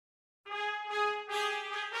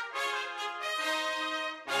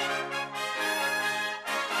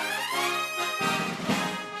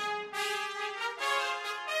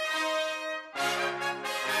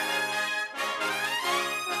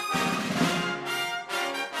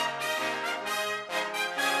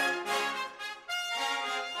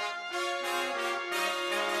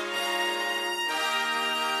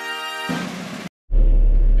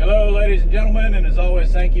and gentlemen, and as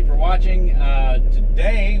always, thank you for watching.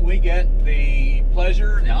 Today we get the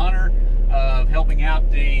pleasure and the honor of helping out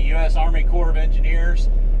the U.S. Army Corps of Engineers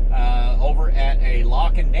over at a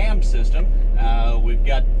lock and dam system. We've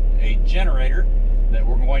got a generator that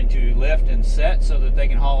we're going to lift and set so that they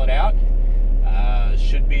can haul it out.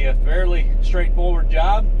 Should be a fairly straightforward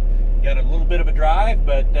job. Got a little bit of a drive,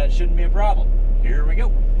 but that shouldn't be a problem. Here we go.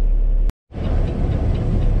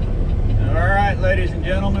 Alright, ladies and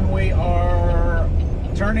gentlemen, we are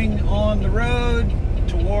turning on the road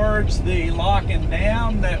towards the lock and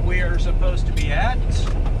dam that we are supposed to be at.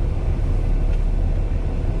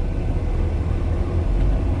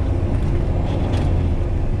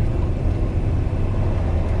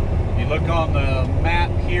 If you look on the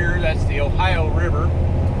map here, that's the Ohio River.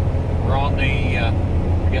 We're on the,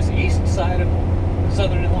 I guess, the east side of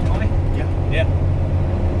southern Illinois. Yeah.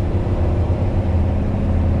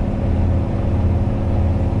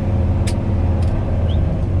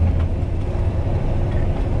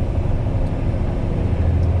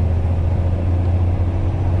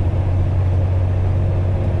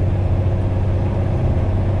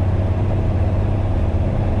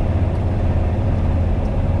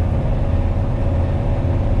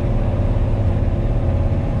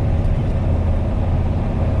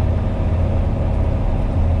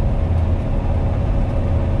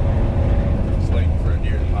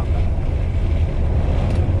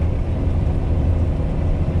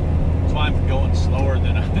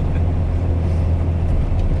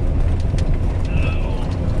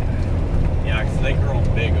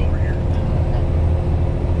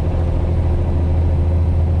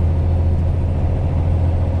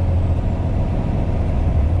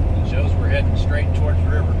 Straight towards the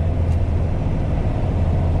river.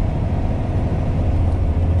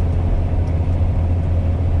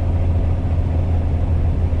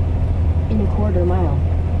 In a quarter mile,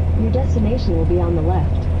 your destination will be on the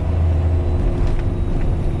left.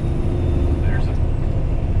 There's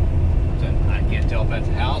I can't tell if that's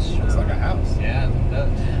a house or... It's like a house. Yeah, it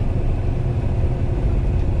does.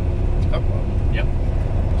 Oh, well. Yep.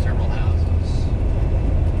 Several houses.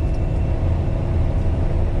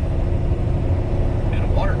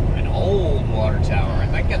 An old water tower. I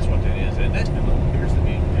think that's what it is, isn't it? It appears to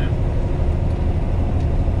be. Yeah.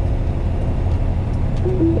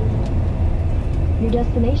 Your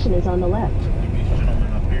destination is on the left. These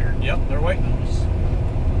gentlemen up here. Yep, they're waiting on us.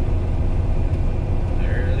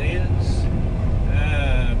 There it is.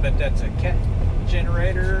 I bet that's a cat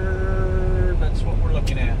generator. That's what we're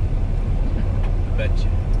looking at. I bet you.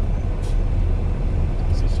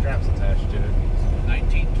 Some straps attached to it.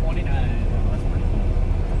 1929.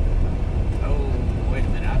 Wait a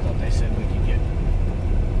minute, I thought they said we could get...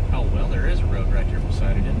 Oh, well, there is a road right there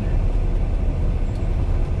beside it, isn't there?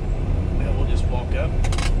 Well, we'll just walk up.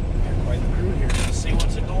 Got quite the crew here. Let's see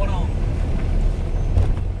what's going on.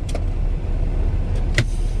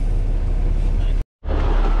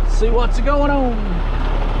 See what's going on.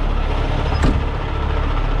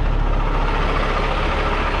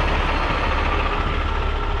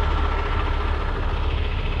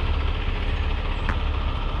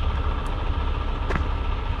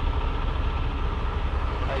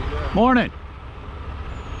 Morning.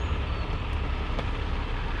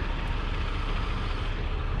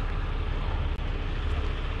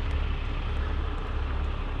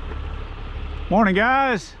 Morning,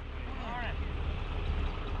 guys. Morning.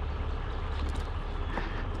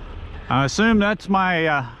 I assume that's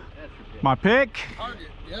my my pick. Target,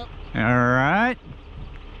 yep. All right.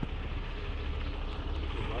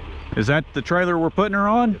 Is that the trailer we're putting her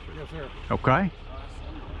on? Yes, sir. Okay.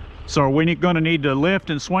 So are we going to need to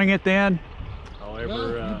lift and swing it then?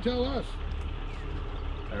 However, you tell us.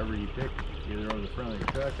 However you pick, either over the front of your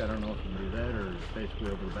truck. I don't know if you can do that, or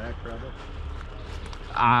basically over the back, probably.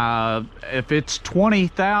 If it's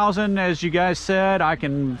 20,000, as you guys said, I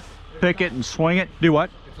can pick it and swing it. Do what?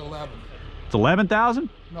 It's 11. It's 11,000?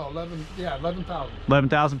 No, 11. Yeah, 11,000.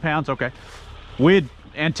 11,000 pounds. Okay. We had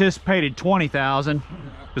anticipated 20,000,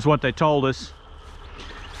 is what they told us.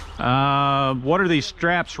 What are these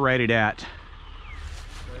straps rated at?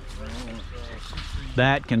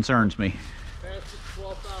 That concerns me. That's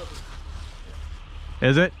 12,000.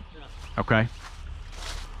 Is it? Yeah. Okay.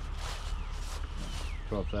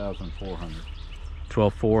 12,400.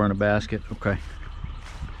 12.4 in a basket. Okay.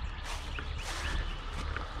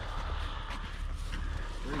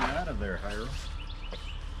 Where are you out of there, Hiram?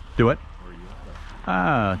 Do it. Where are you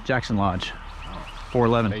out of? Jackson Lodge.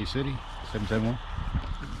 411. Bay City, 771.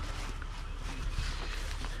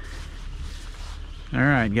 All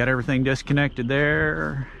right, got everything disconnected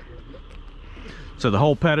there. So the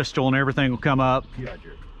whole pedestal and everything will come up.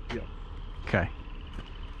 Roger. Yep. Okay.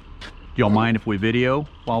 Do y'all mind if we video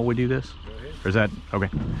while we do this? Go ahead. Or is that okay?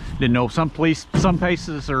 Didn't know, some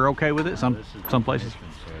places are okay with it. Some places. So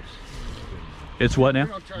It's what now?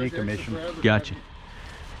 decommission. Gotcha.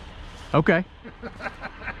 Okay.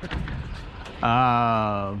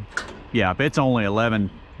 Yeah, if it's only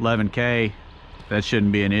 11K, that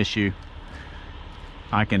shouldn't be an issue.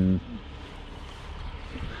 I can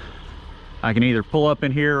either pull up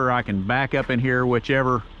in here or I can back up in here,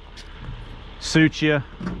 whichever suits you.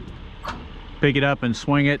 Pick it up and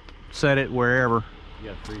swing it, set it wherever. You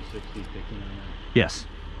got 360 picking on that? Yes.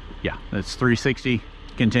 Yeah, that's 360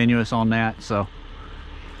 continuous on that. So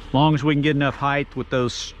as long as we can get enough height with the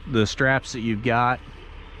straps that you've got,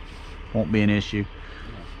 won't be an issue.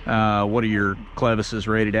 What are your clevises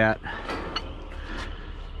rated at?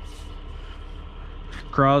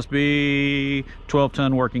 Crosby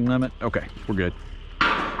 12-ton working limit. Okay, we're good.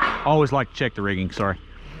 Always like to check the rigging. Sorry.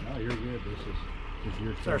 No, you're good. This is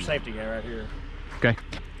your It's our safety guy right here. Okay.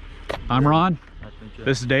 I'm Ron.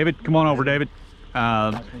 This is David. Come on over, David.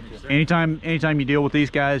 Anytime you deal with these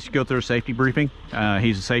guys, you go through a safety briefing.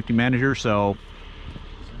 He's a safety manager, so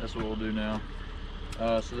That's what we'll do now.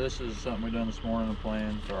 So this is something we done this morning, the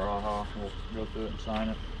plan for our AHA. We'll go through it and sign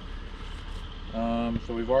it.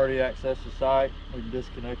 So we've already accessed the site. We've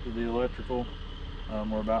disconnected the electrical.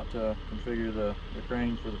 We're about to configure the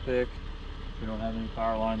crane for the pick. We don't have any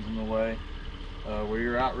power lines in the way. Will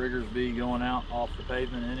your outriggers be going out off the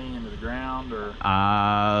pavement into the ground, or?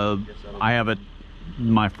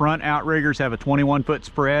 My front outriggers have a 21-foot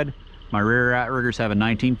spread. My rear outriggers have a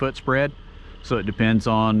 19-foot spread. So it depends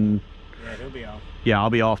on. Yeah, he'll be off. Yeah,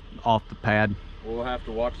 I'll be off the pad. We'll have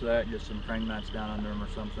to watch that. Get some crane mats down under them or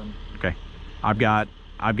something. Okay. I've got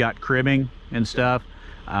cribbing and stuff.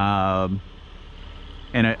 And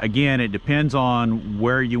again, it depends on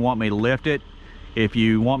where you want me to lift it. If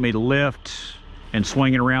you want me to lift and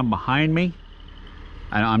swing it around behind me,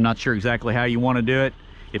 I'm not sure exactly how you want to do it.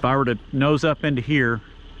 If I were to nose up into here,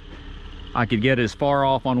 I could get as far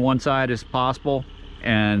off on one side as possible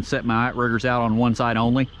and set my outriggers out on one side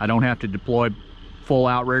only. I don't have to deploy full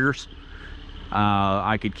outriggers.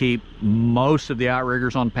 I could keep most of the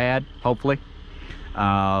outriggers on pad, hopefully,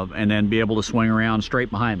 and then be able to swing around straight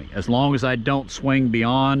behind me. As long as I don't swing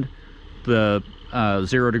beyond the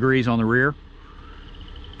 0 degrees on the rear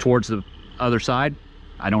towards the other side,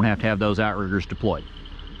 I don't have to have those outriggers deployed.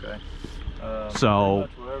 Okay. So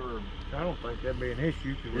I don't think that'd be an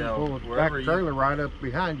issue, because Yeah, we pull the wherever back trailer right up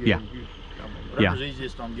behind you. Yeah. And you come in. Whatever's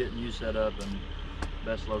easiest on getting you set up, and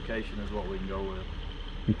best location is what we can go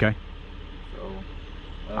with. Okay.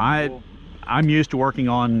 So I'm used to working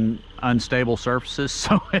on unstable surfaces,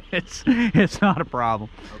 so it's not a problem.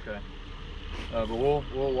 okay. But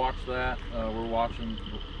we'll watch that. We're watching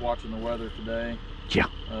the weather today. Yeah.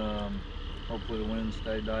 Hopefully the winds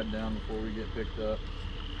died down before we get picked up.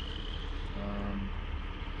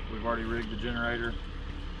 We've already rigged the generator.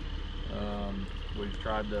 We've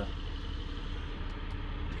tried to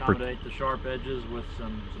accommodate the sharp edges with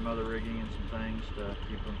some other rigging and some things to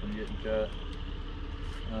keep them from getting cut.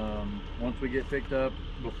 Once we get picked up,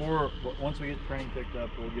 once we get the crane picked up,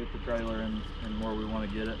 we'll get the trailer in where we want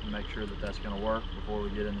to get it and make sure that that's going to work before we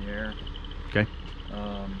get in the air. Okay.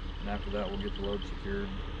 And after that, we'll get the load secured.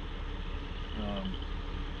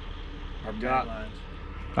 I've got.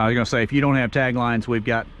 I was gonna say, if you don't have tag lines, we've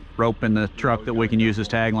got rope in the truck that we can use as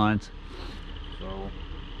tag lines. So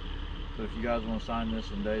if you guys want to sign this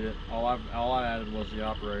and date it, all I added was the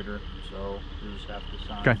operator. So you just have to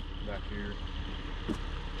sign Okay. back here.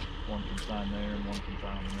 One can sign there and one can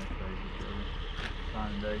sign on the next page. So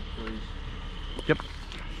sign and date, please. Yep.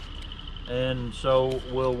 And so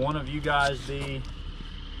will one of you guys be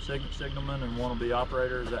signalman and one will be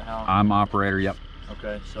operator? Is that how? I'm operator. Yep.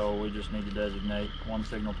 Okay, so we just need to designate one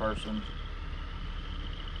signal person.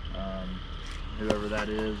 Whoever that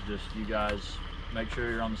is, just you guys make sure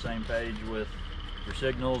you're on the same page with your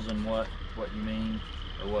signals and what you mean,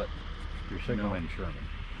 or what Your signal in Sherman.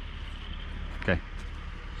 Okay.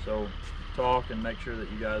 So talk and make sure that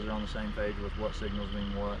you guys are on the same page with what signals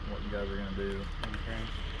mean what you guys are going to do. Okay.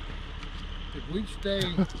 If we stay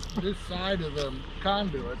this side of the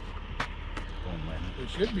conduit, we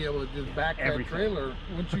should be able to just back that trailer.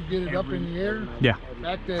 Once you get it up in the air, Yeah.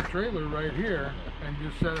 back that trailer right here and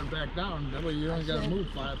just set it back down. That way you only got to move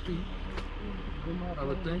 5 feet, I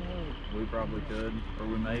would think. We probably could, or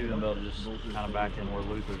we may even be able to just kind of back in where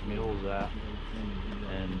Luther's Mule is at.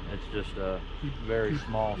 And it's just a very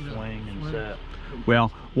small swing and set.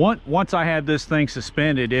 Well, once I have this thing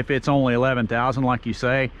suspended, if it's only 11,000, like you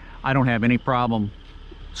say, I don't have any problem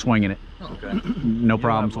swinging it. Okay. No You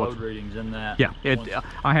problems have load whatsoever. readings in that. Yeah,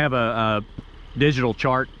 I have a digital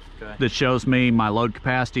chart Okay. that shows me my load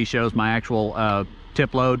capacity, shows my actual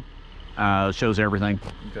tip load, shows everything.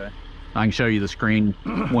 Okay. I can show you the screen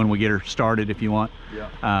when we get her started if you want.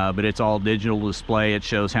 Yeah. But it's all digital display. It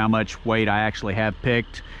shows how much weight I actually have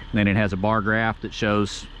picked, and then it has a bar graph that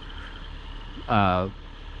shows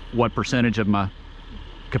what percentage of my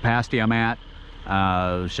capacity I'm at.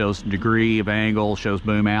 Shows degree of angle, shows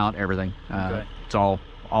boom out, everything. Okay. It's all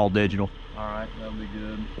digital. All right, that'll be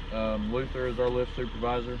good. Luther is our lift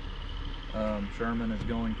supervisor. Sherman is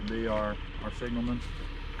going to be our signalman.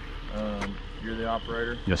 You're the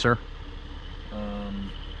operator. Yes, sir.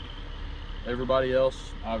 Everybody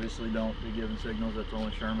else obviously don't be giving signals. That's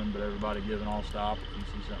only Sherman, but everybody giving all stop. If you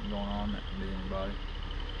see something going on, that can be anybody.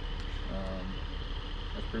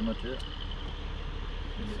 That's pretty much it.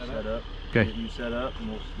 Get set up. Okay. Get you set up, and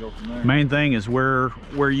we'll go from there. Main thing is where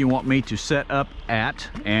you want me to set up at,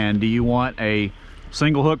 and do you want a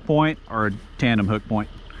single hook point or a tandem hook point?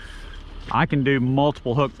 I can do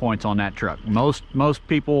multiple hook points on that truck. Most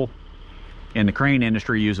people in the crane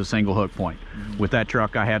industry use a single hook point. Mm-hmm. With that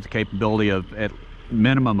truck, I have the capability of at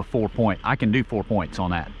minimum of 4 point. I can do 4 points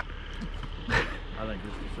on that. I think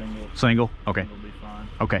just a single. Single? Okay. Will be fine.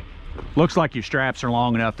 Okay. Looks like your straps are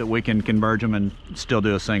long enough that we can converge them and still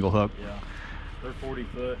do a single hook. Yeah. They're 40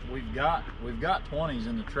 foot. We've got 20s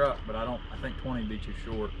in the truck, but I think 20 would be too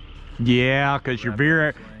short. Yeah, because your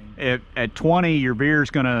veer at 20, your veer is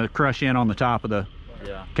going to crush in on the top of the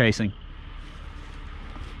casing.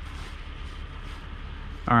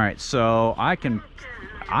 All right, so I could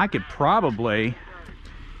probably,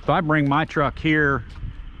 if I bring my truck here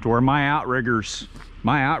to where my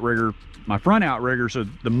front outriggers are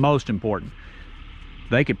the most important.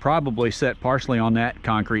 They could probably set partially on that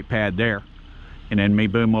concrete pad there, and then me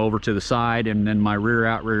boom over to the side, and then my rear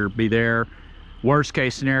outrigger be there. Worst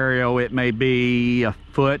case scenario, it may be a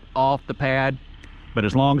foot off the pad, but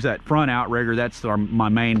as long as that front outrigger, that's my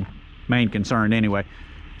main concern anyway,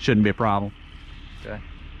 shouldn't be a problem. Okay.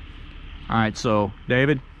 All right, so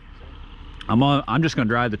David, I'm just gonna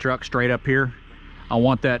drive the truck straight up here. I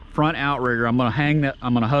want that front outrigger. I'm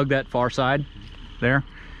gonna hug that far side there.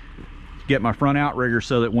 Get my front outrigger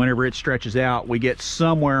so that whenever it stretches out, we get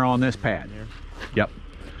somewhere on this pad. Yep.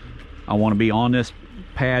 I want to be on this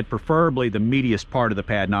pad, preferably the meatiest part of the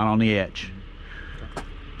pad, not on the edge.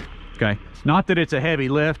 Okay. Not that it's a heavy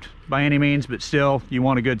lift by any means, but still, you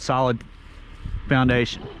want a good solid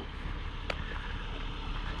foundation.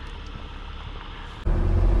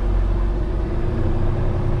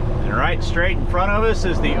 And right straight in front of us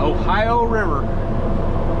is the Ohio River.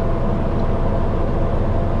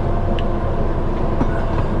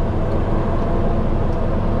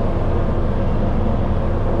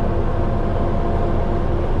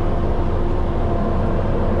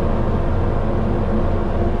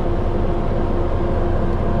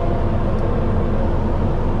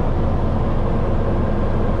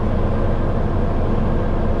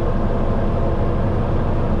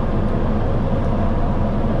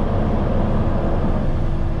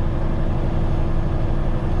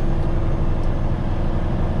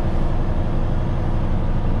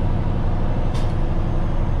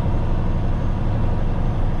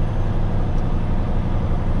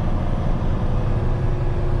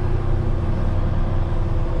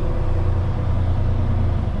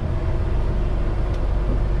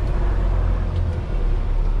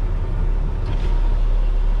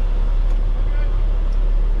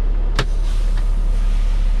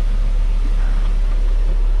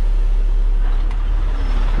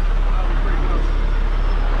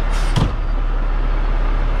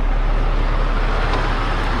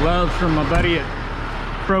 Gloves from my buddy at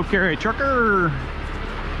Pro Carry Trucker.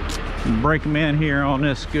 Break them in here on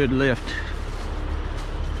this good lift.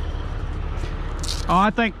 Oh, I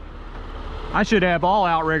think I should have all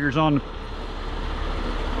outriggers on.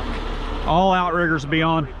 All outriggers will be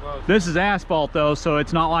on. This is asphalt though, so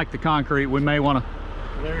it's not like the concrete. We may want to.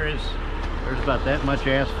 There's about that much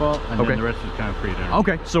asphalt, and then the rest is concrete.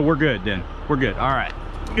 Okay, so we're good then. We're good. All right,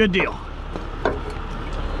 good deal.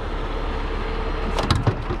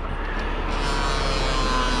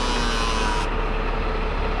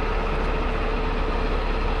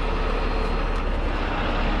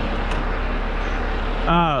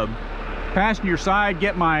 Passenger side,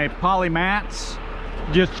 get my poly mats.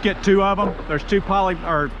 Just get 2 of them. There's 2 poly,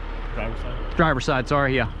 or driver side,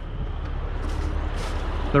 sorry, yeah.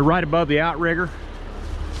 They're right above the outrigger.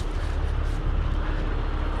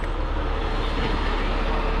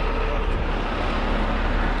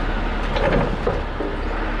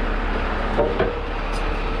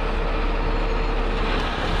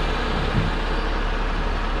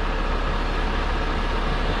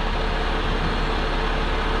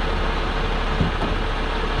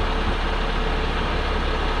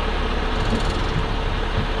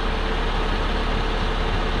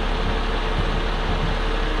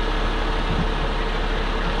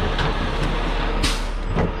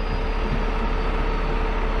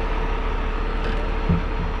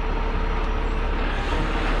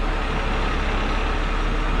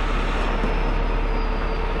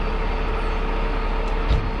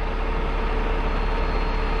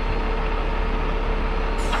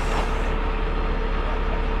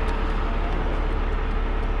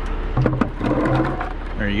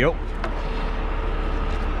 There you go.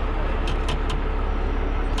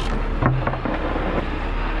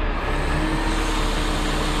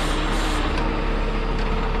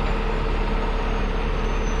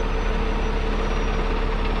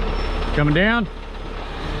 Coming down.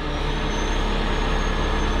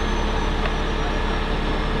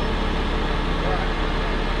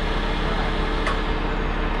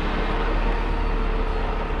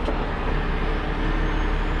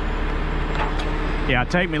 Yeah,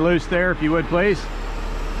 take me loose there if you would, please.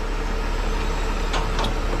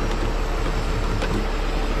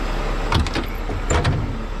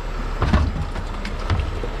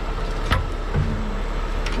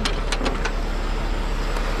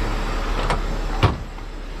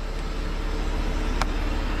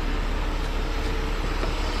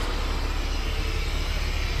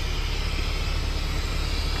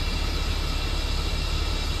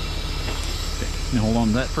 Now hold on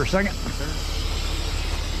to that for a second.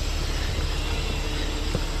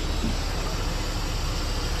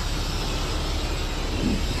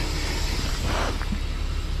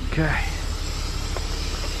 Okay.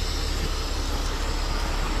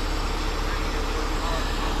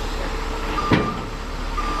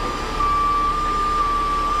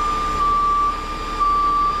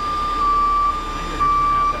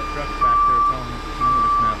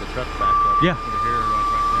 Yeah.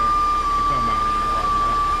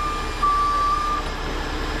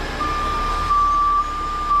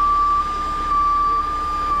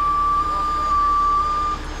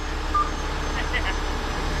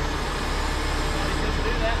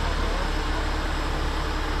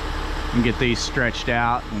 And get these stretched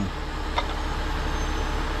out and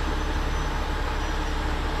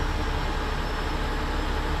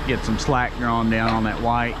get some slack drawn down on that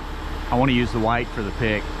white. I want to use the white for the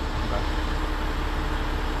pick.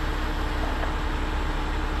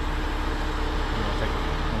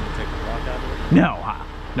 No,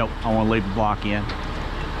 nope. I want to leave the block in.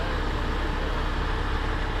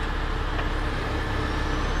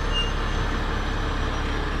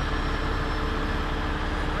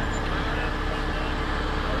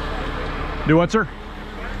 Do what, sir?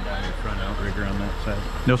 Front outrigger on that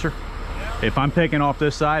side. No, sir. If I'm picking off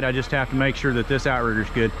this side, I just have to make sure that this outrigger's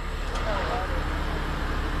good.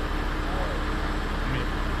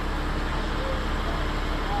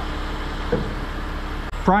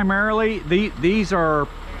 Primarily, these are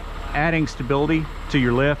adding stability to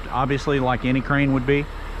your lift, obviously, like any crane would be.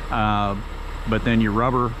 But then your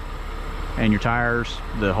rubber and your tires,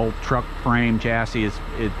 the whole truck frame chassis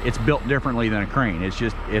it's built differently than a crane. It's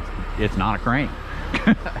just it's not a crane.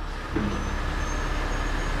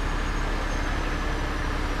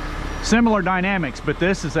 Similar dynamics, but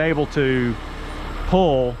this is able to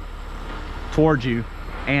pull towards you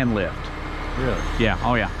and lift. Really? Yeah.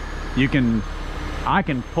 Oh yeah. I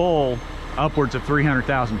can pull upwards of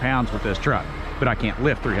 300,000 pounds with this truck, but I can't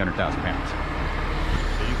lift 300,000 pounds. So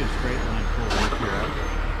you can straight line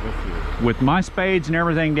pull with my spades and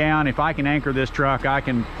everything down. If I can anchor this truck, I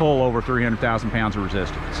can pull over 300,000 pounds of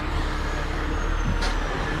resistance.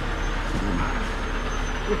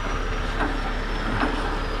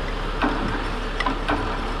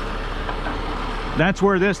 That's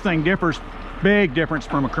where this thing differs, big difference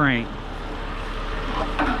from a crane.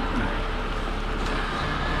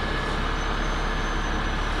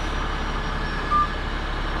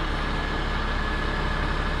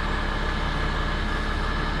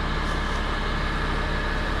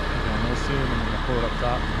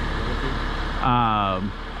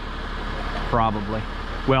 Probably.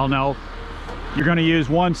 Well, no. You're going to use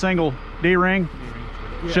one single D-ring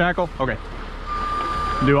shackle? Okay.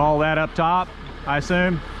 Do all that up top, I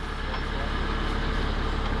assume?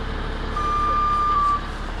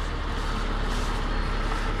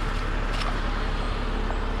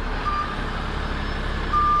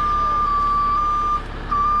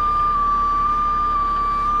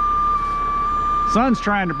 Sun's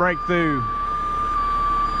trying to break through.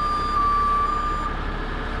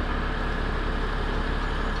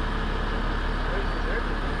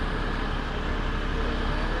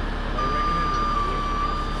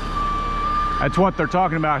 That's what they're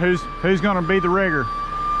talking about. Who's going to be the rigger?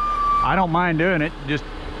 I don't mind doing it. Just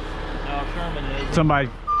No, Sherman is.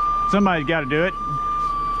 somebody's got to do it.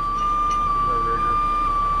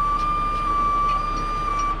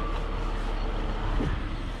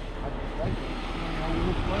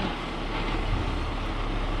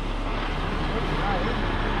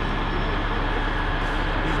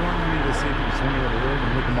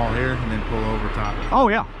 And then pull over top. Oh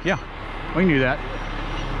yeah, yeah, we can do that.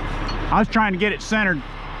 I was trying to get it centered.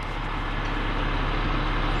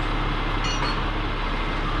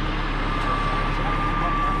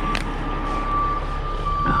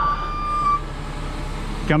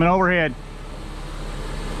 coming overhead.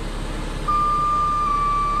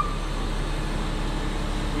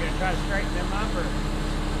 You gonna try to straighten them up or?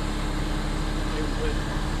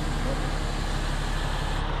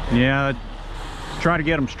 Yeah, try to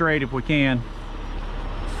get them straight if we can.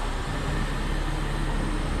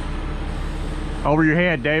 Over your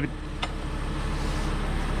head, David.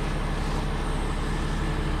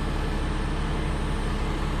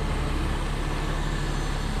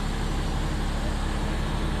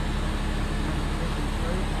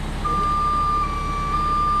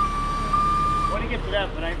 When he gets it up,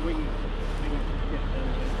 but we can get it done.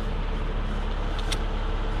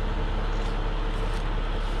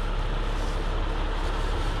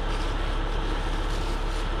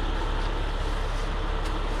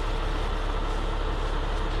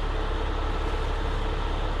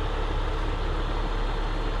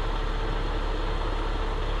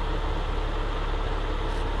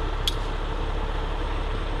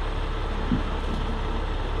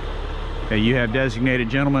 Okay, you have designated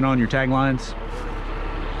gentlemen on your taglines.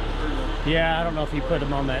 Yeah, I don't know if you put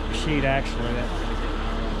them on that sheet actually.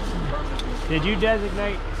 Did you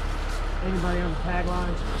designate anybody on the tag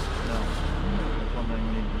lines? No. That's one thing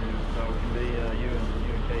we need to do. So it can be you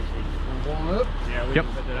and Casey. Going up? Yeah, we Yep.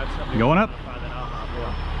 can put that up. Somebody Going up. modify that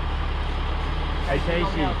AHA. Hey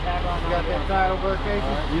Casey, You You got that title there,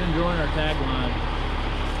 Casey? you enjoying our tagline?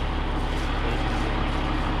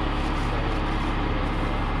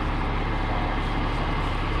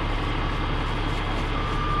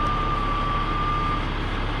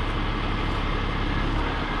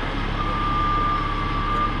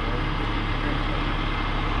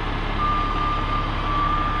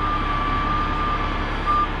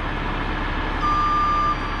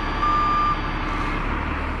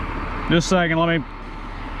 Just a second, let me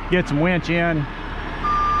get some winch in.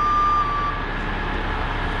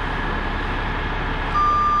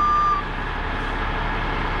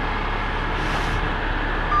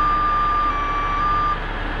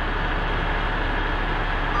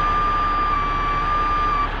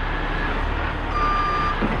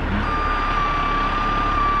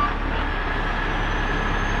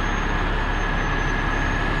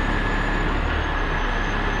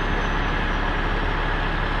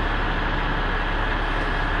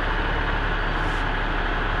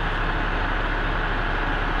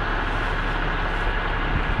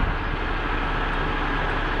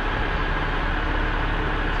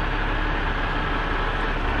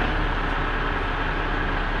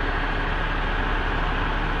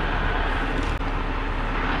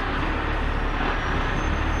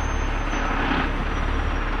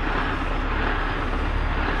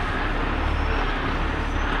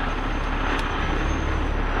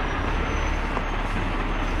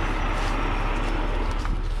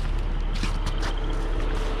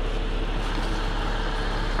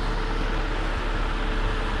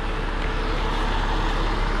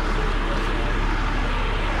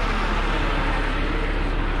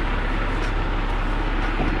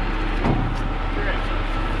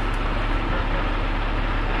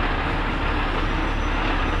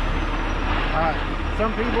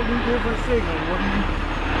 Some people do different signaling. What do you?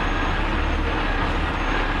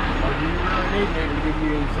 Or do you really need me to give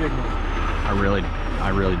you any signals? I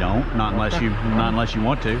really don't. Not unless you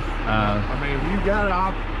want to. I mean, if you got it,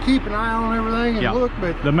 I'll keep an eye on everything and Yeah. look,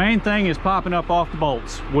 but The main thing is popping up off the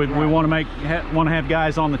bolts. We want to have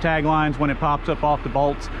guys on the tag lines when it pops up off the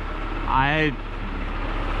bolts. I'm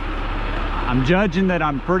judging that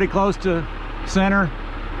I'm pretty close to center.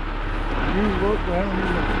 you look down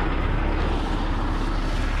and look.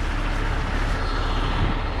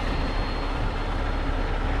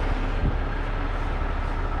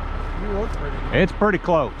 You look pretty good. It's pretty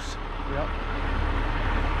close. Yep.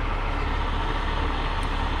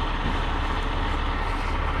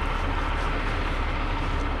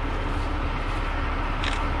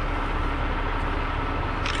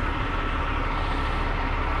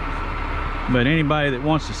 But anybody that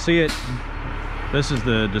wants to see it, this is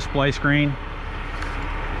the display screen.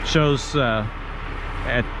 Shows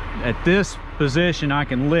at this position I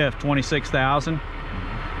can lift 26,000.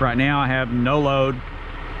 Right now I have no load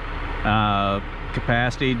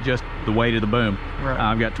capacity, just the weight of the boom. Right.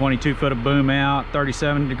 I've got 22 foot of boom out,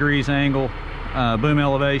 37 degrees angle, boom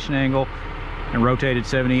elevation angle, and rotated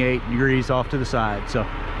 78 degrees off to the side. So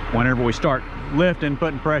whenever we start lifting,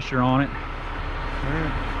 putting pressure on it.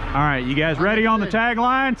 All right, you guys ready on the tag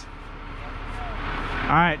lines? All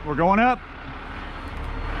right, we're going up.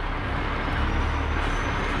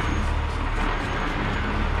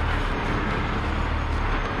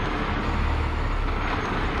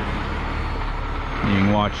 You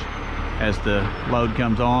can watch as the load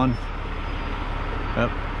comes on.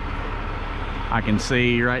 Up. I can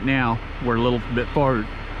see right now we're a little bit forward.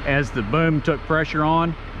 As the boom took pressure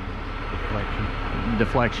on,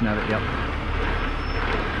 deflection of it, yep.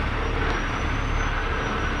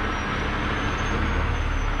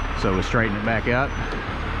 So we straighten it back out.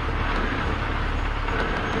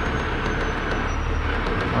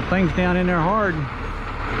 Our thing's down in there hard.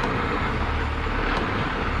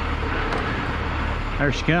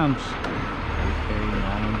 There she comes. 8K,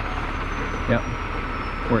 9. Yep.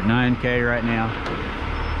 We're at 9K right now.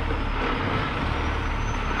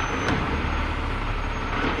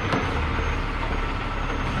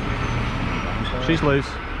 She's loose.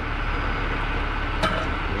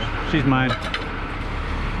 She's mine.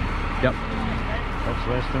 Yep. That's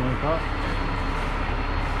less than we thought.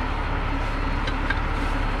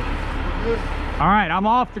 All right, I'm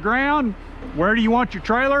off the ground. Where do you want your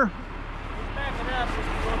trailer?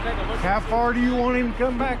 How far do you want him to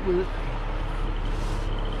come back with it?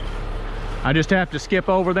 I just have to skip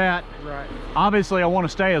over that. Right. Obviously, I want to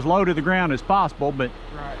stay as low to the ground as possible, but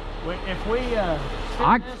Right. If we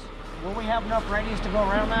spin this, will we have enough radius to go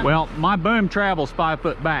around that? well, my boom travels 5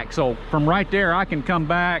 foot back, so from right there I can come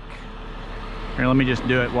back. Here, let me just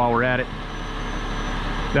do it while we're at it.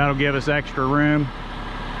 That'll give us extra room.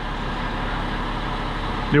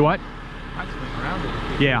 Do what? I swing around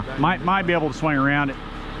it. Yeah, might be able to swing around it.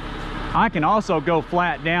 I can also go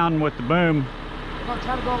flat down with the boom. We're going to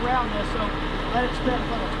try to go around this, so let it spin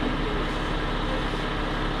a little.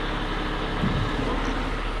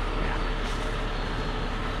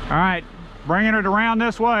 All right, bringing it around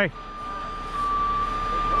this way.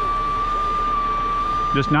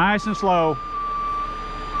 Just nice and slow.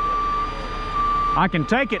 I can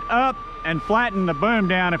take it up and flatten the boom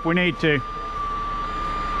down if we need to.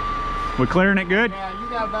 We clearing it good? Yeah, you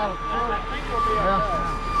got about a foot. I think we'll be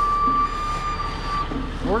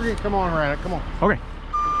okay. We're gonna come on around it. Come on. Okay.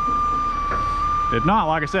 If not,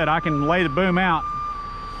 like I said, I can lay the boom out.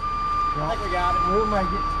 I think we got it. We'll make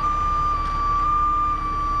it.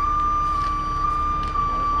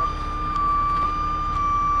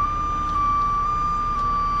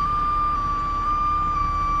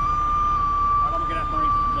 I'm going to get that money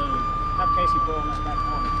to have Casey pull this back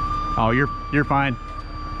on. Oh, you're fine.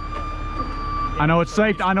 I know it's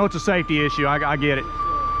safe. I know it's a safety issue. I get it. This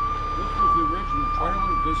was the original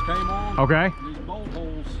trailer this came on. Okay. These bolt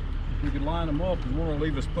holes, we could line them up and we're going to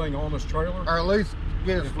leave this thing on this trailer. Or at least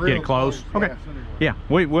get us real Get it close. Okay. Yeah,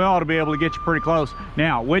 we ought to be able to get you pretty close.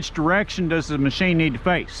 Now, which direction does the machine need to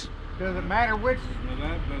face? Does it matter which? But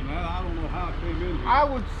that, I don't know how it came in here. I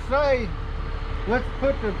would say, let's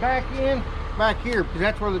put the back end back here, because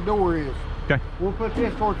that's where the door is. Okay. We'll put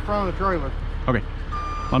this towards the front of the trailer. Okay.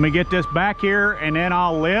 Let me get this back here, and then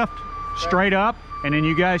I'll lift straight up, and then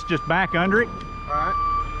you guys just back under it. All right.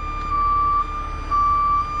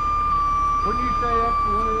 What do you say that's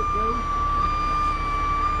the way it goes?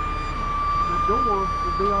 The door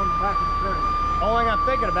would be on the back of the trailer. Only thing I'm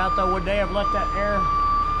thinking about, though, would they have let that air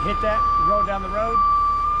hit that road down the road?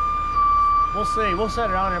 We'll see. We'll set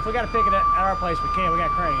it on there. If we got to pick it at our place, we can. We got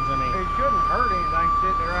cranes. I mean, It shouldn't hurt anything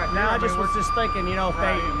sitting there right now there. I just was just thinking, you know, if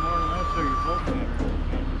Right. they. More than that, so you're bolting it.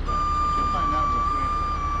 You'll find out which way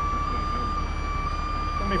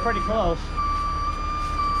It's gonna be pretty close.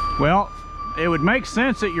 Well, it would make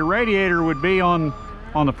sense that your radiator would be on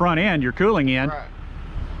the front end, your cooling end.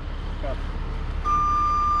 Right.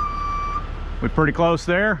 We're pretty close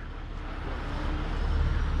there.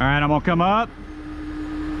 All right, I'm gonna come up.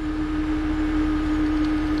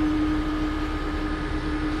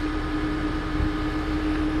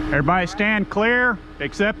 Everybody stand clear,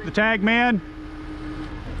 except the tag man.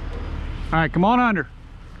 All right, come on under.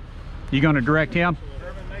 You gonna direct him?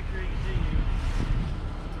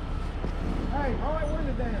 Hey, all right, where's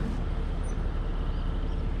it down?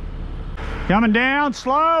 Coming down,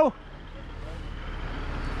 slow.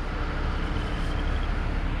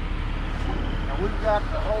 Now we've got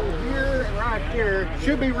the hole here and right there.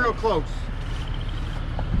 Should be real close.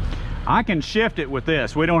 I can shift it with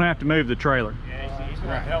this. We don't have to move the trailer. Yeah, he's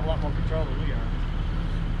gonna have a hell of a lot more control than we are.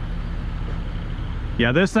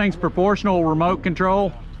 Yeah, this thing's proportional remote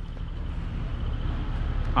control.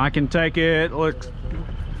 I can take it, looks,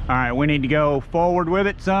 all right, we need to go forward with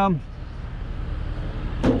it some.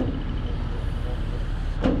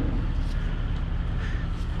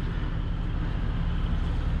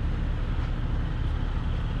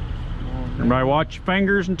 Everybody watch your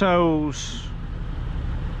fingers and toes.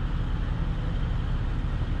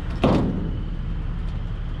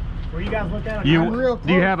 Where you guys look at it? You, I'm real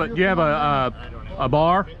do you have a close. do you have a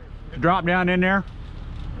bar to drop down in there?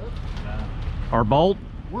 Or bolt?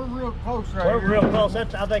 We're real close right We're here. real close.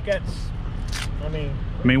 That's, I think that's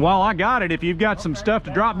I mean, while I got it, if you've got some stuff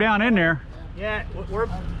to drop down in there. Yeah,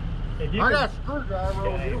 if you I got a screwdriver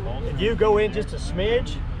over here. If you go in just a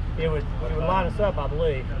smidge, it would line us up, I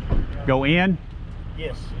believe. Go in?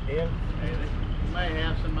 Yes, in. You may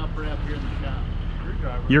have some up here in the shop.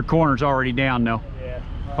 Screwdriver. Your corner's already down though. Yeah.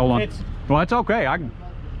 Hold on. Well, that's okay. I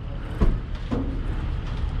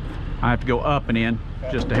have to go up and in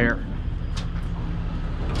just a hair.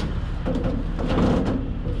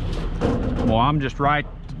 Well, I'm just right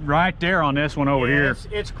there on this one over here.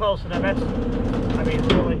 It's close enough. I mean,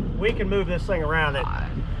 really, we can move this thing around it.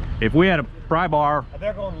 If we had a pry bar.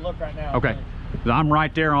 They're going to look right now. Okay. I'm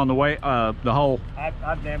right there on the way, the hole.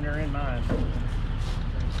 I'm damn near in mine.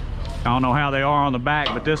 I don't know how they are on the back,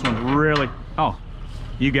 but this one's really, oh,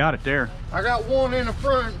 you got it there. I got one in the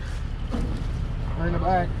front. In the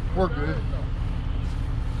back. We're good.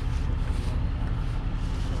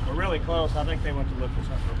 We're really close. I think they went to look for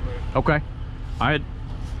something real quick. Okay.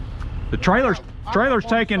 The trailer's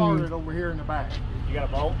taking. Over here in the back. You got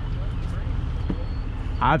a bolt?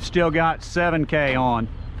 I've still got 7K on.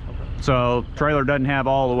 So trailer doesn't have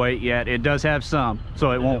all the weight yet. It does have some,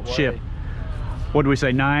 so it won't ship. What did we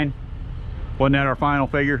say, 9? Wasn't that our final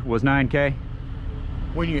figure? Was 9K?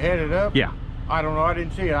 When you head it up? Yeah. I don't know. I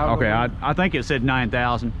didn't see it. Okay, I think it said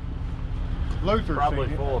 9,000. Luther Probably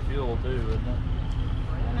seen it. full of fuel too, isn't it?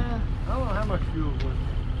 I don't know how much fuel was.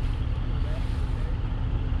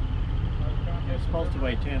 It's supposed to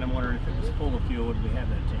weigh 10. I'm wondering if it was full of fuel, would we have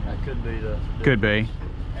that 10? That could be the. Could be.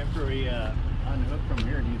 After we unhook from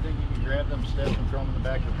here, do you think you can grab them steps and throw them in the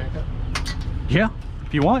back of the pickup? Yeah,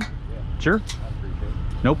 if you want. Yeah. Sure. I appreciate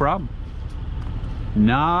it. No problem.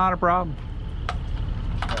 Not a problem.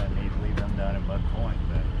 I need to leave them down in Mud Point,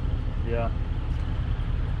 but Yeah.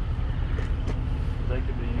 They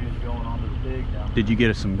could be used going onto the dig down. Did you get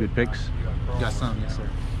us some good pics Got some, yes, sir.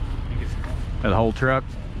 of the whole truck?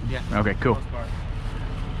 Yeah. Okay, cool.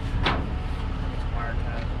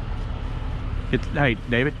 Hey,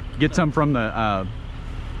 David, get some from the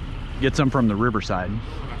riverside.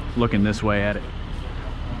 Looking this way at it.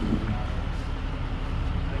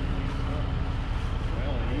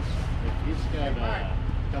 well, he's got a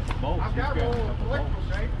couple bolts. I've got He's a got a little couple electrical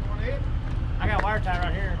bolts. tape. You want it? I got wire tie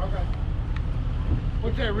right here. Okay.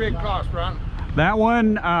 What's that rig cost, Ron? That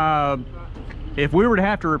one, if we were to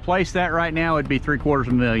have to replace that right now, it'd be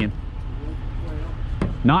 $750,000.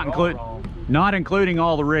 Not including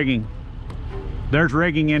all the rigging. There's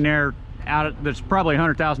rigging in there. There's probably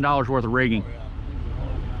 $100,000 worth of rigging.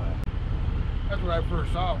 That's what I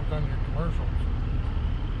first saw was on your commercials.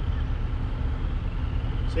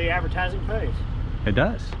 See, advertising pays. It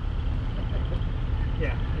does.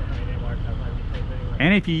 Yeah.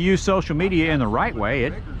 And if you use social media in the right way,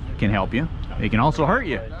 it can help you. It can also hurt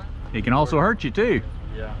you. It can also hurt you too.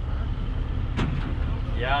 Yeah.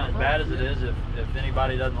 Yeah, and as bad as it is, if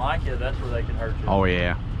anybody doesn't like it, that's where they can hurt you. Oh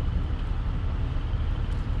yeah.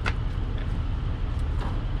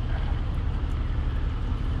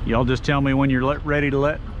 Y'all just tell me when you're ready to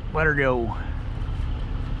let her go.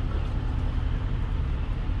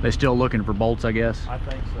 They still looking for bolts, I guess? I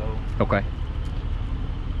think so. Okay.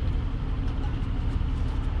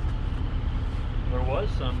 There was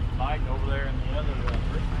some Mike over there in the other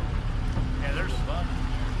rig. Yeah, there's a bunch.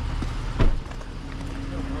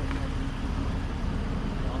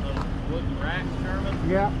 On those wooden racks, Sherman.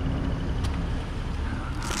 Yeah.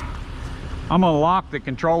 I'm gonna lock the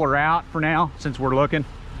controller out for now since we're looking.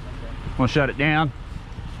 I'm gonna shut it down.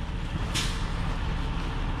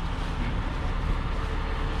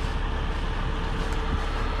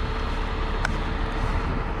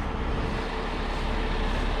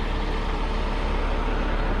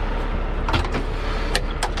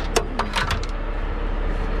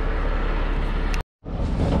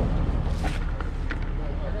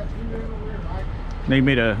 Need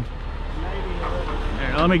me to,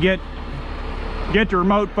 here, let me get the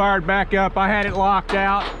remote fired back up. I had it locked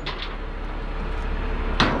out.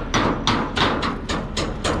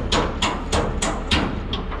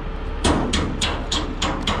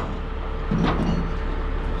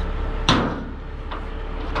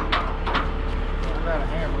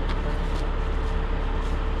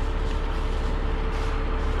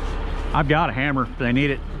 I've got a hammer if they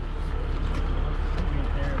need it.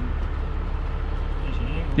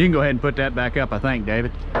 You can go ahead and put that back up, I think,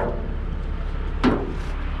 David. So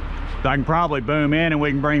I can probably boom in and we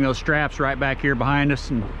can bring those straps right back here behind us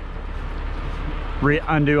and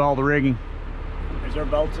undo all the rigging. Is there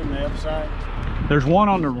bolts in the other side? There's one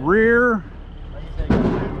on the rear.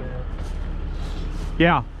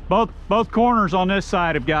 Yeah, both corners on this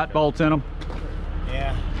side have got bolts in them.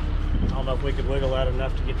 Yeah. don't know if we could wiggle that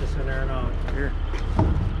enough to get this in there or not. Here.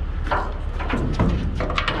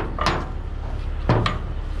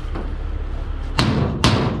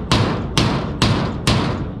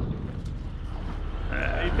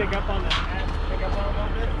 You pick up on that? Pick up on it a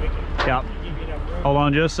little bit? And we can Yep. give you enough room. Hold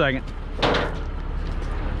on just a second.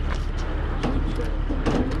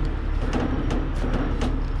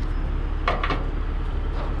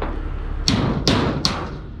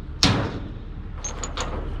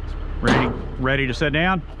 Ready to sit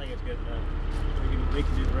down? I think it's good enough. We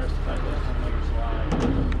can do the rest of that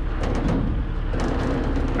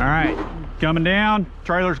slide. All right, coming down.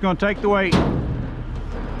 Trailer's going to take the weight.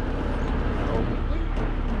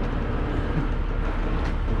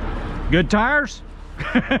 Good tires?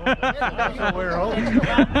 That's what we're hoping.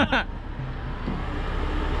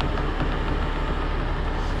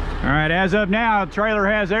 All right, as of now, the trailer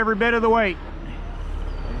has every bit of the weight.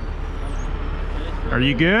 Are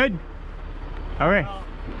you good? Okay.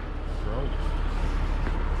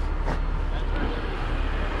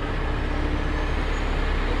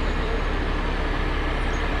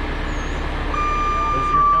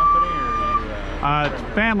 It's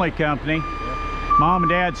a family company. Yeah. Mom and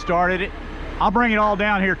Dad started it. I'll bring it all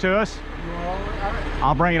down here to us.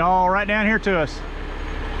 I'll bring it all right down here to us.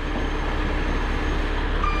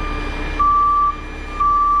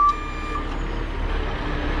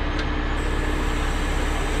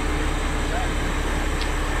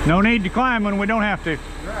 No need to climb when we don't have to.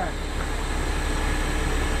 Right.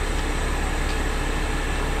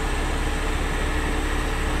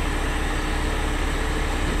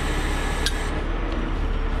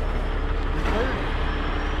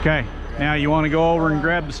 Okay, now you want to go over and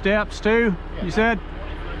grab the steps too, you said?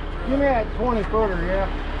 Give me that 20-footer, yeah.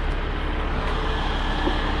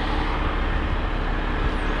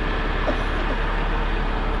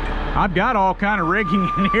 I've got all kind of rigging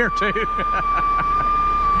in here too.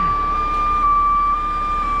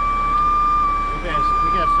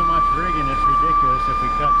 We got so much rigging, it's ridiculous. If we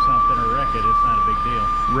cut something or wreck it, it's not a big deal.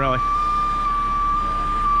 Really? We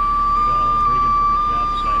got all the rigging from the job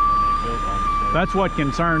site when they built all the stuff. That's what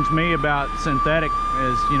concerns me about synthetic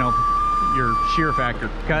is, you know, your shear factor,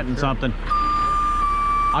 cutting something.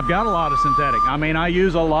 I've got a lot of synthetic. I mean, I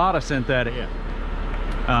use a lot of synthetic.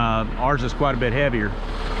 Yeah. Ours is quite a bit heavier,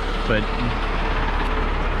 but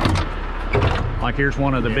like here's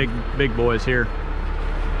one of the big boys here.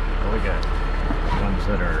 Well, we got ones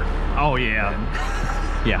that are... Oh yeah.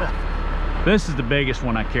 Yeah. This is the biggest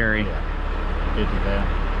one I carry. Yeah. 50 pound.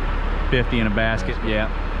 50 in a basket, yeah.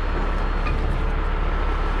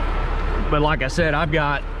 But like I said, I've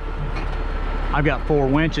got 4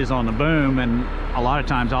 winches on the boom, and a lot of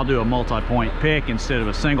times I'll do a multi-point pick instead of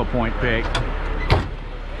a single point pick.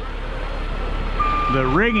 The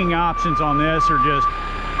rigging options on this are just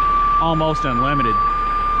almost unlimited.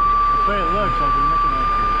 That's the way it looks, like you're looking at your...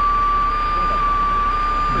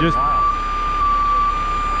 Just wild.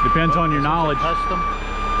 depends on your knowledge. Custom?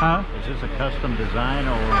 Huh? Is this a custom design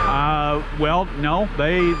or? Well, no,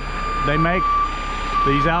 they make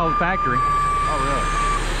these out of the factory. Oh,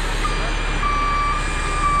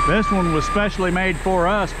 really? This one was specially made for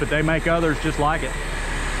us, but they make others just like it.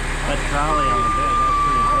 That trolley on the bed, that's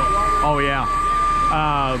pretty big. Oh yeah.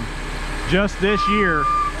 Just this year,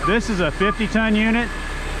 this is a 50-ton unit.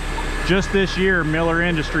 Just this year, Miller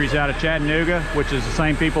Industries out of Chattanooga, which is the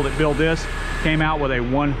same people that build this, came out with a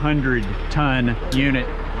 100-ton unit.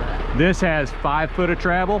 This has 5 foot of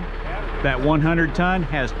travel. That 100-ton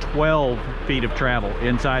has 12 feet of travel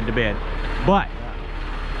inside the bed. But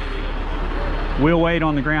wheel weight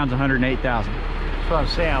on the ground's 108,000. That's what I'm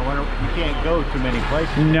saying. I wonder, you can't go too many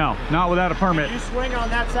places. No, not without a permit. Can you swing on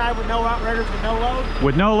that side with no outriggers, with no load?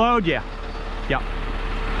 With no load, yeah. Yeah.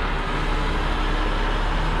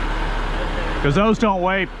 Because those don't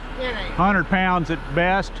weigh 100 pounds at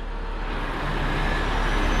best.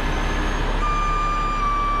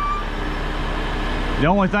 The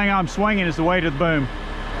only thing I'm swinging is the weight of the boom.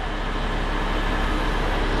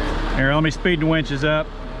 Here, let me speed the winches up.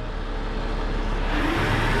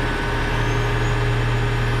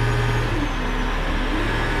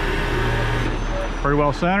 Pretty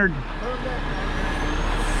well centered.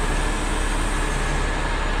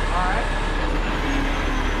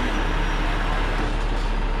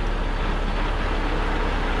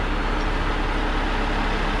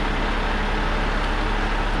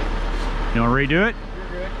 You want to redo it? You're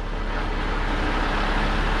good.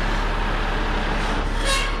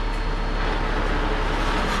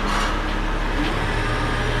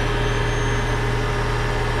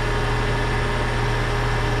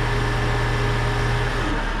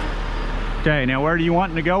 Okay, now where do you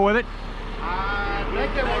want to go with it?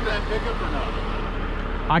 Make that one that pickup or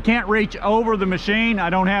not? I can't reach over the machine. I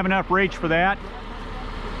don't have enough reach for that.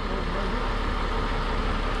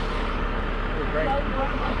 Right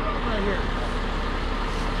here.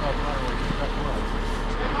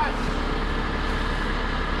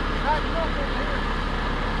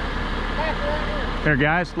 Here,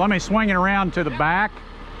 guys, let me swing it around to the back,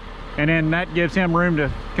 and then that gives him room to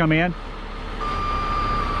come in.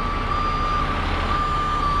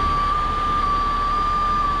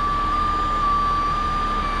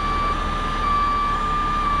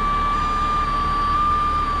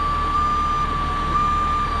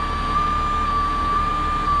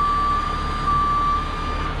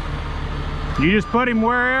 You just put him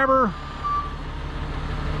wherever.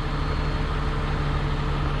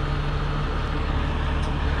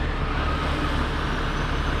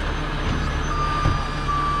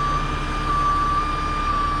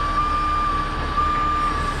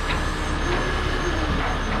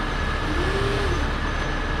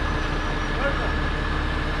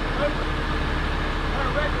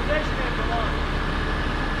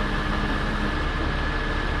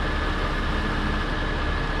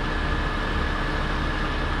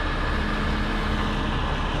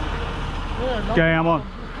 Okay, I'm gonna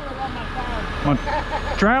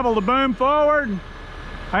travel the boom forward.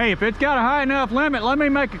 Hey, if it's got a high enough limit, let me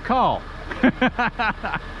make a call. You're back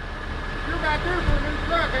there for a new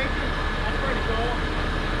truck, ain't you? That's pretty cool.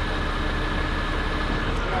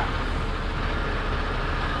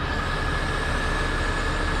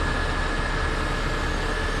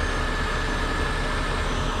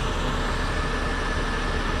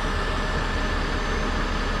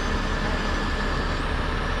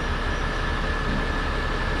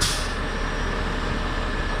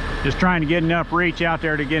 Just trying to get enough reach out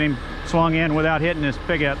there to get him swung in without hitting this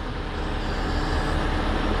pickup.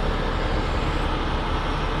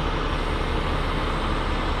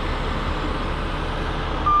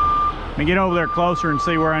 Let me get over there closer and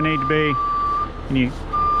see where I need to be. Can you?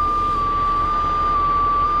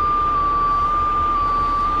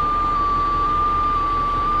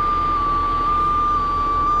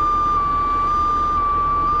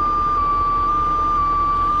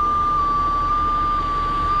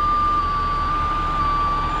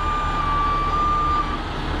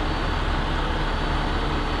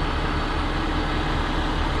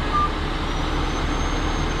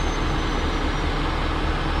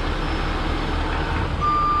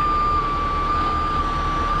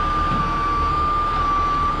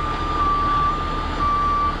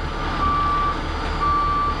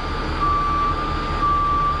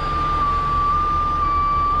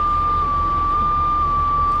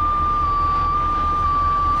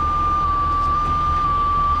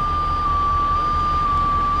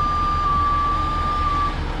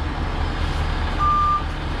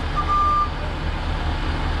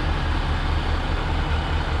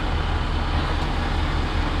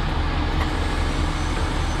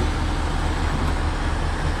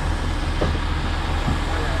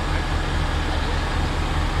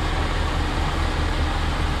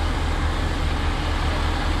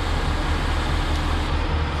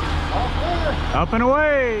 Up and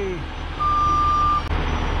away.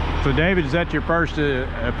 So David, is that your first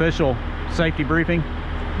official safety briefing?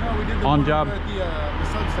 No, we did the on one job at the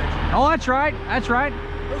substation. Oh, that's right. That's right.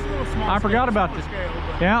 It was a little small. I forgot about this. Scale,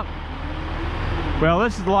 but Yeah. Well,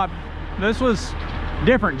 this is a lot. This was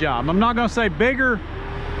different job. I'm not going to say bigger,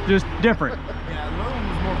 just different. yeah, the other one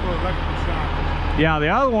was more for electrical shock. Yeah, the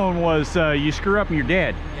other one was you screw up and you're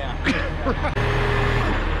dead. Yeah.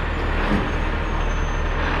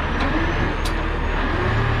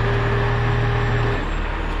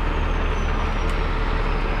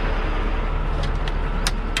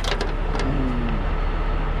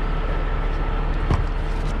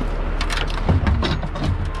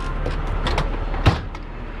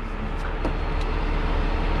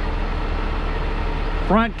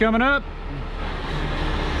 Front coming up.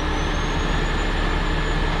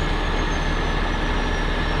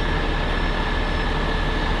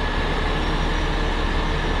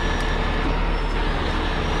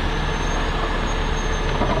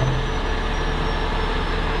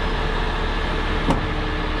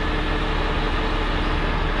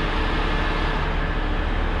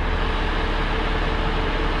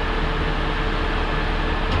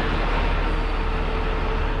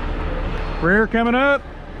 Rear coming up.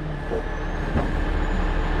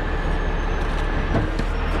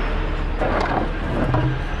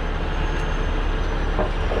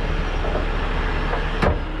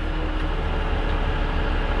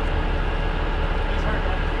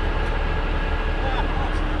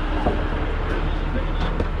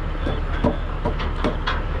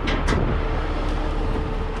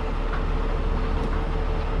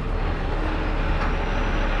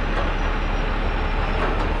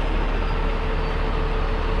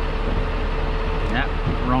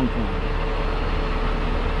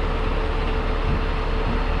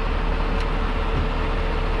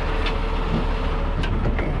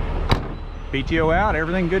 PTO out,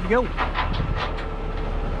 everything good to go.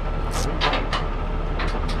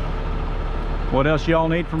 What else y'all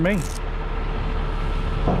need from me?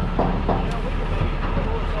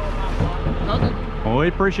 Nothing. Well, we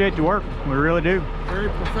appreciate the work. We really do. Very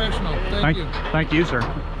professional. Thank you. Thank you, sir.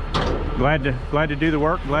 Glad to do the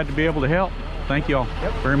work. Glad to be able to help. Thank you all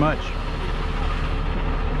very much.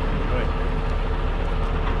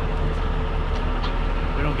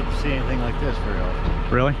 We don't get to see anything like this very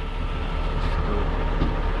often. Really?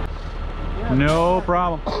 No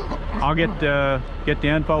problem. I'll get the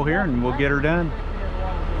info here and we'll get her done.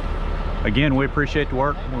 Again, we appreciate the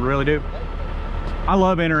work. We really do. I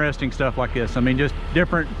love interesting stuff like this. I mean, just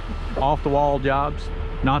different off-the-wall jobs.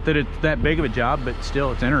 Not that it's that big of a job, but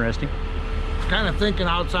still, it's interesting. It's kind of thinking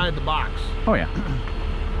outside the box. Oh yeah.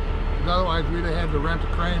 Otherwise, we'd have had to rent a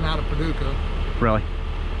crane out of Paducah. Really?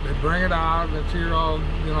 They bring it out, and it's here all,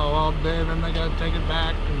 you know, all day, then they got to take it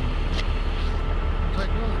back. And it's like,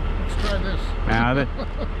 well, let's try this.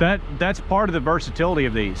 Now that's part of the versatility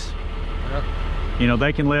of these. Yeah. You know,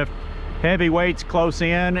 they can lift heavy weights close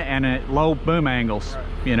in and at low boom angles. Right.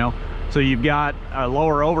 You know, so you've got a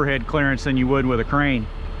lower overhead clearance than you would with a crane.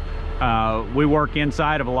 We work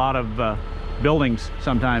inside of a lot of buildings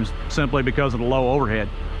sometimes simply because of the low overhead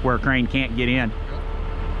where a crane can't get in.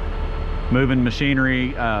 Moving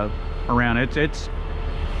machinery around, it's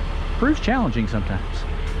proves challenging sometimes.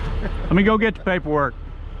 Let me go get the paperwork.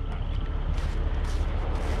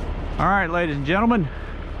 All right, ladies and gentlemen,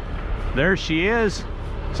 there she is,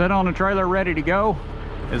 set on the trailer, ready to go.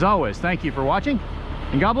 As always, thank you for watching,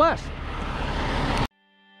 and God bless.